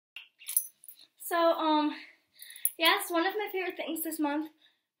So, yes, one of my favorite things this month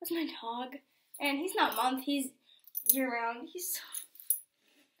was my dog. And he's not month, he's year-round.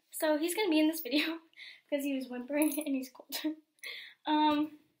 So he's gonna be in this video because he was whimpering and he's cold.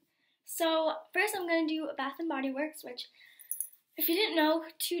 So first I'm gonna do Bath and Body Works, which, if you didn't know,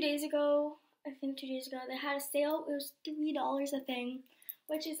 2 days ago, they had a sale. It was $3 a thing,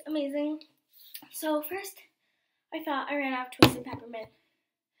 which is amazing. So first, I thought I ran out of Twisted Peppermint.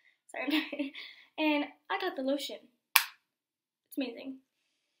 Sorry, and I got the lotion. It's amazing.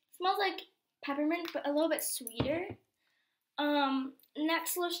 It smells like peppermint, but a little bit sweeter.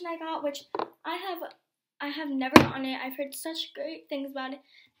 Next lotion I got, which I have never gotten it. I've heard such great things about it.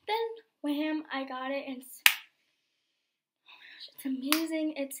 Then, wham, I got it, and it's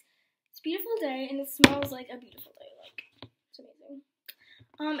amazing. It's a beautiful day, and it smells like a beautiful day. Like, it's amazing.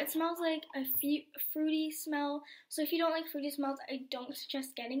 It smells like a fruity smell. So if you don't like fruity smells, I don't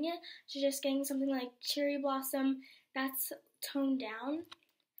suggest getting it. Suggest getting something like cherry blossom that's toned down.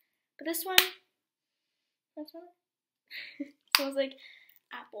 But this one, smells like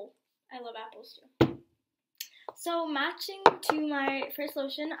apple. I love apples too. So matching to my first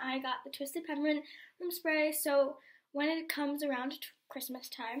lotion, I got the Twisted Peppermint Room Spray. So when it comes around to Christmas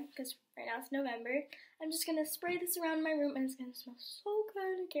time, because right now it's November, I'm just going to spray this around my room and it's going to smell so good.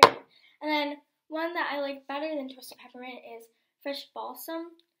 I can't wait. And then one that I like better than Twisted Peppermint is Fresh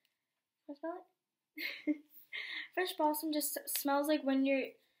Balsam. Can I smell it? Fresh Balsam just smells like when you're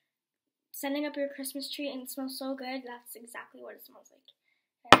setting up your Christmas tree and it smells so good. That's exactly what it smells like.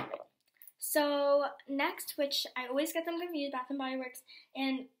 I love it. So next, which I always get them confused, Bath and Body Works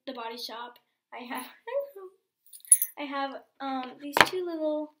and The Body Shop, I have these two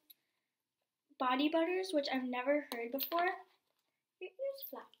little body butters, which I've never heard before. Your ears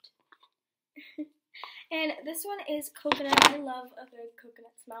flapped. And this one is coconut. I love a good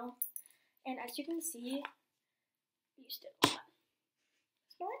coconut smell. And as you can see, I used it a lot.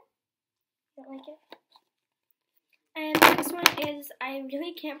 Smell it? Don't like it? And the next one is, I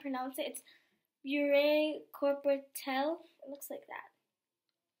really can't pronounce it. It's Bure Corporatel. It looks like that.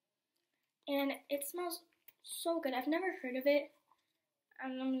 And it smells so good. I've never heard of it. I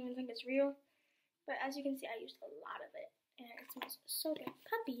don't even think it's real. But as you can see, I used a lot of it. And it smells so good.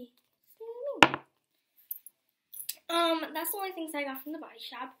 Puppy. That's the only things I got from the Body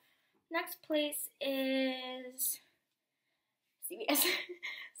Shop. Next place is CVS.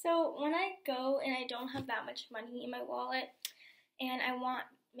 So when I go and I don't have that much money in my wallet and I want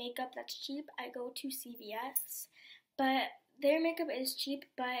makeup that's cheap, I go to CVS. But their makeup is cheap,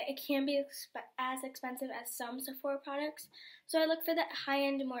 but it can be as expensive as some Sephora products. So I look for the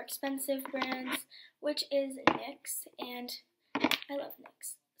high-end, more expensive brands, which is NYX, and I love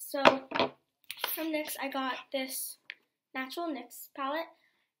NYX. So from NYX, I got this natural NYX palette.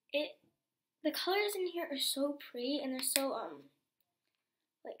 The colors in here are so pretty, and they're so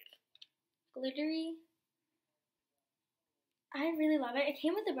like glittery. I really love it. It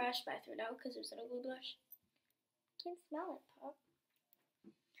came with a brush, but I threw it out because it was an ugly brush. Can't smell it, Pop.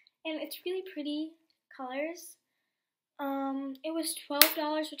 And it's really pretty colors. It was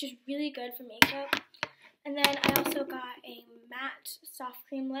 $12, which is really good for makeup. And then I also got a matte soft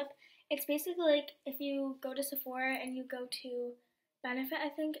cream lip. It's basically like if you go to Sephora and you go to Benefit, I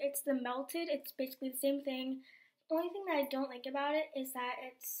think it's the Melted. It's basically the same thing. The only thing that I don't like about it is that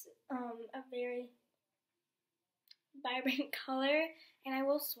it's a very vibrant color, and I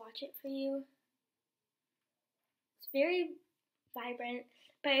will swatch it for you. It's very vibrant,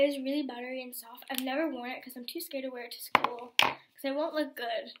 but it is really buttery and soft. I've never worn it because I'm too scared to wear it to school because I won't look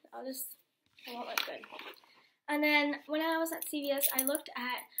good. I won't look good. And then when I was at CVS, I looked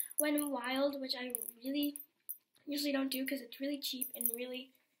at Wet n Wild, which I really usually don't do because it's really cheap and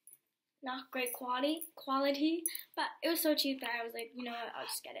really not great quality, but it was so cheap that I was like, you know what, I'll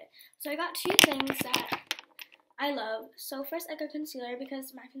just get it. So I got two things that I love. So first I got concealer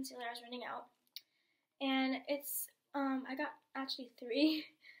because my concealer is running out, and it's I got actually three,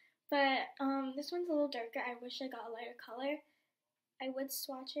 but this one's a little darker. I wish I got a lighter color. I would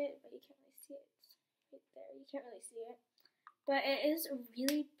swatch it, but you can't really see it. It's right there. You can't really see it, but it's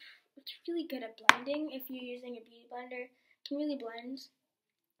really good at blending. If you're using a beauty blender, it can really blend.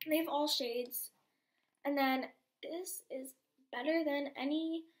 They have all shades, and then this is better than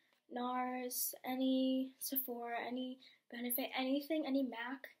any NARS, any Sephora, any Benefit, anything, any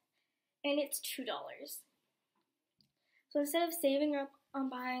MAC, and it's $2. So instead of saving up on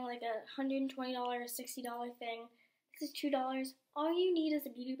buying like a $120, $60 thing, this is $2. All you need is a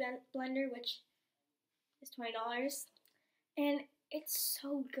beauty blender, which is $20, and it's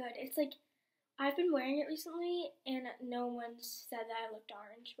so good. It's like, I've been wearing it recently, and no one said that I looked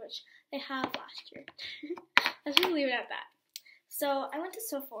orange, which they have last year. Let's just leave it at that. So I went to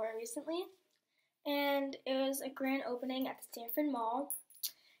Sephora recently, and it was a grand opening at the Stanford Mall,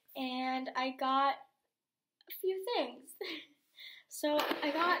 and I got a few things. So I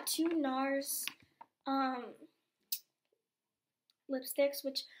got 2 NARS lipsticks,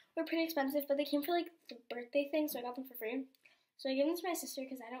 which were pretty expensive, but they came for like the birthday thing, so I got them for free. So I gave them to my sister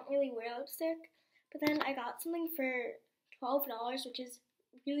because I don't really wear lipstick. But then I got something for $12, which is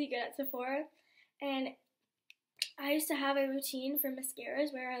really good at Sephora. And I used to have a routine for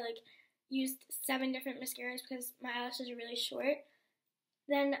mascaras where I like used 7 different mascaras because my eyelashes are really short.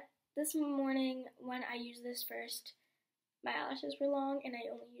 Then this morning when I used this first, my eyelashes were long and I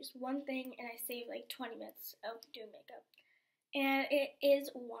only used one thing and I saved like 20 minutes of doing makeup. And it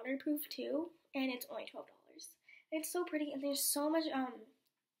is waterproof too, and it's only $12. It's so pretty, and there's so much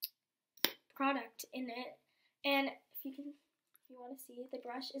product in it. And if you want to see, the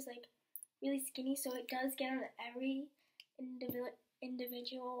brush is like really skinny, so it does get on every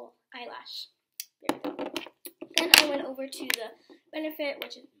individual eyelash. Then I went over to the Benefit,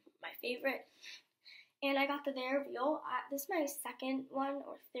 which is my favorite, and I got the They're Real. This is my second one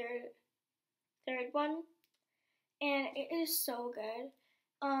or third one, and it is so good.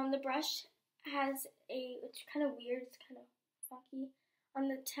 The brush has it's kind of weird, it's kind of funky. On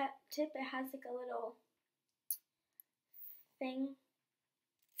the tip, it has like a little thing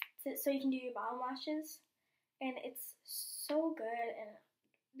so you can do your bottom lashes, and it's so good, and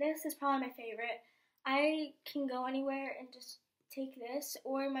this is probably my favorite. I can go anywhere and just take this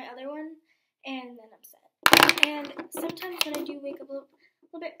or my other one, and then I'm set. And sometimes when I do wake up a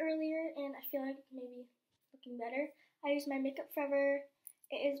little bit earlier and I feel like maybe looking better, I use my Makeup Forever.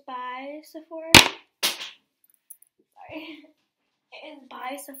 It is by Sephora. Sorry. It is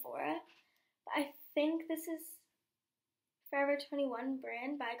by Sephora. But I think this is Forever 21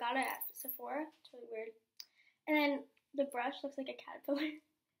 brand, but I got it at Sephora. It's really weird. And then the brush looks like a caterpillar.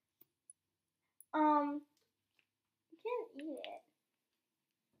 You can't eat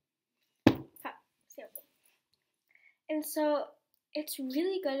it. And so it's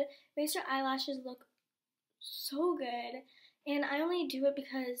really good. It makes your eyelashes look so good. And I only do it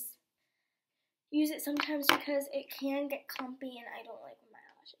use it sometimes because it can get clumpy, and I don't like when my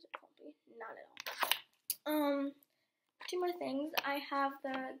eyelashes are clumpy. Not at all. 2 more things. I have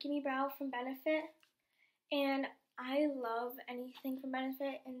the Gimme Brow from Benefit, and I love anything from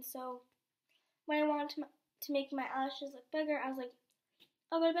Benefit, and so when I wanted to make my eyelashes look bigger, I was like,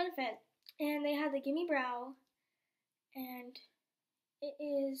 I'll go to Benefit. And they had the Gimme Brow, and it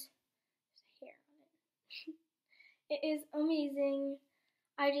is, there's hair on it. It is amazing.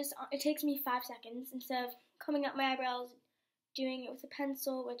 It takes me 5 seconds instead of coming up my eyebrows, doing it with a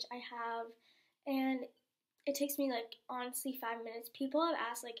pencil, which I have, and it takes me like honestly 5 minutes. People have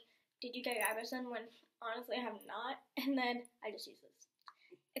asked like, did you get your eyebrows done? When honestly I have not, and then I just use this.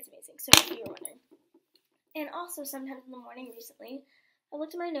 It's amazing, so if you were wondering. And also sometimes in the morning recently, I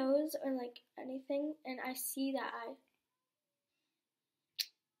looked at my nose or like anything, and I see that I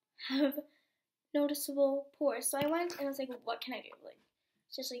have noticeable pores. So I went and I was like, what can I do? Like,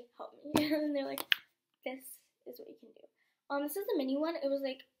 just like help me. And they're like, this is what you can do. This is the mini one. It was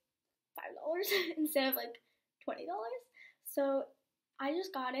like $5 instead of like $20. So I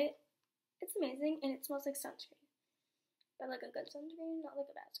just got it. It's amazing, and it smells like sunscreen. But like a good sunscreen, not like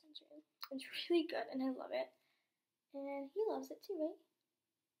a bad sunscreen. It's really good, and I love it. And he loves it too, right?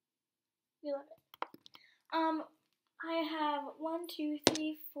 You love it. I have 1, 2,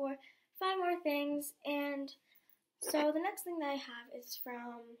 3, 4, 5 more things, and so the next thing that I have is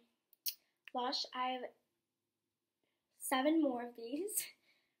from Lush. I have 7 more of these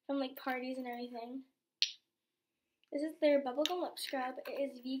from like parties and everything. This is their bubblegum lip scrub. It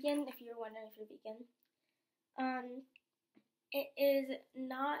is vegan, if you're wondering if you're vegan. It is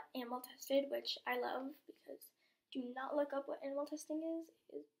not animal tested, which I love, because do not look up what animal testing is.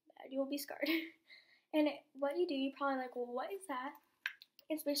 It is bad. You will be scarred. And what you do, you're probably like, well, what is that?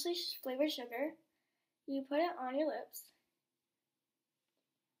 It's basically flavored sugar. You put it on your lips,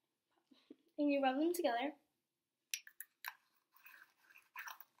 and you rub them together.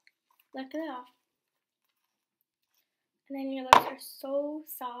 Lick it off. And then your lips are so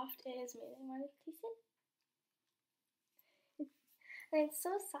soft. It is amazing. Want to taste it? And it's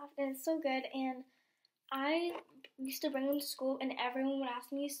so soft and it's so good. And I used to bring them to school, and everyone would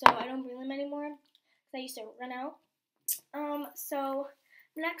ask me, so I don't bring them anymore because I used to run out. So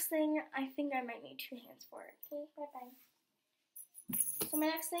the next thing, I think I might need 2 hands for it. Okay, bye-bye. So my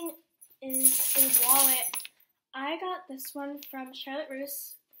next thing is a wallet. I got this one from Charlotte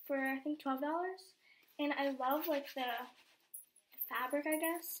Russe for I think $12, and I love like the fabric, I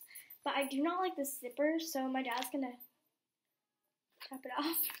guess, but I do not like the zipper, so my dad's gonna top it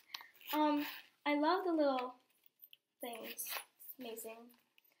off. I love the little things. It's amazing.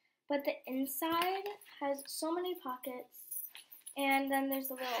 But the inside has so many pockets, and then there's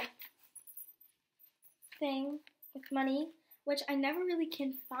a little thing with money, which I never really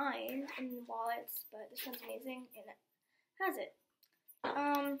can find in wallets, but this one's amazing, and it has it.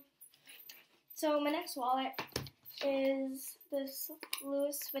 So my next wallet is this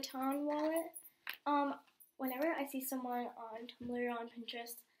Louis Vuitton wallet. Whenever I see someone on Tumblr or on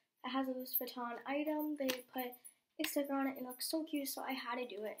Pinterest that has a Louis Vuitton item, they put a sticker on it and it looks so cute, so I had to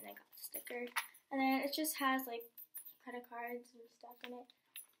do it and I got the sticker. And then it just has like credit cards and stuff in it.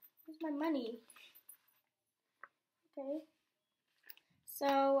 Where's my money? Okay.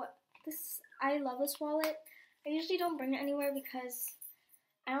 So I love this wallet. I usually don't bring it anywhere because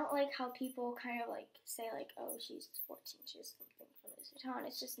I don't like how people kind of like say like, oh, she's 14, she has something from Louis Vuitton.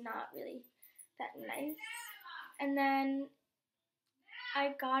 It's just not really that nice. And then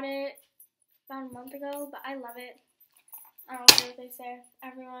I got it about a month ago, but I love it. I don't care what they say.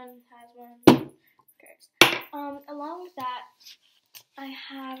 Everyone has one. Who cares? Along with that, I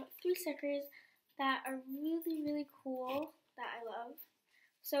have 3 stickers that are really, really cool that I love.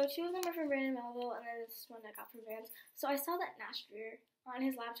 So 2 of them are from Brandon Melville, and then this one I got from Vans. So I saw that Nashville on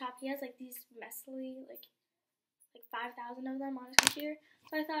his laptop. He has like these messily, like 5,000 of them on his computer.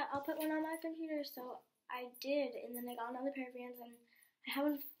 So I thought I'll put one on my computer. So I did, and then I got another pair of Vans, and I have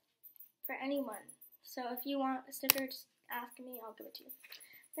one for anyone. So if you want a sticker, just ask me, I'll give it to you.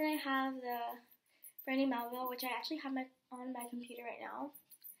 Then I have the Brandon Melville, which I actually have on my computer right now.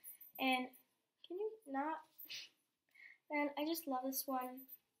 And can you not? And I just love this one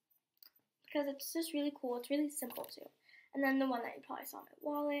because it's just really cool. It's really simple too. And then the one that you probably saw in my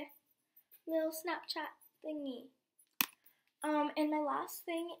wallet, little Snapchat thingy. And my last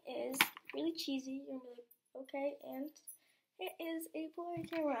thing is really cheesy. You're really okay, and it is a Polaroid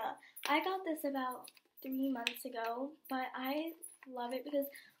camera. I got this about 3 months ago, but I love it because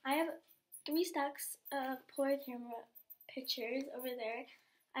I have 3 stacks of Polaroid camera pictures over there.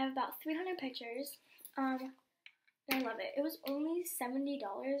 I have about 300 pictures. And I love it. It was only $70,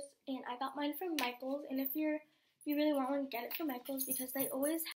 and I got mine from Michaels. And if you really want one, get it from Michaels because they always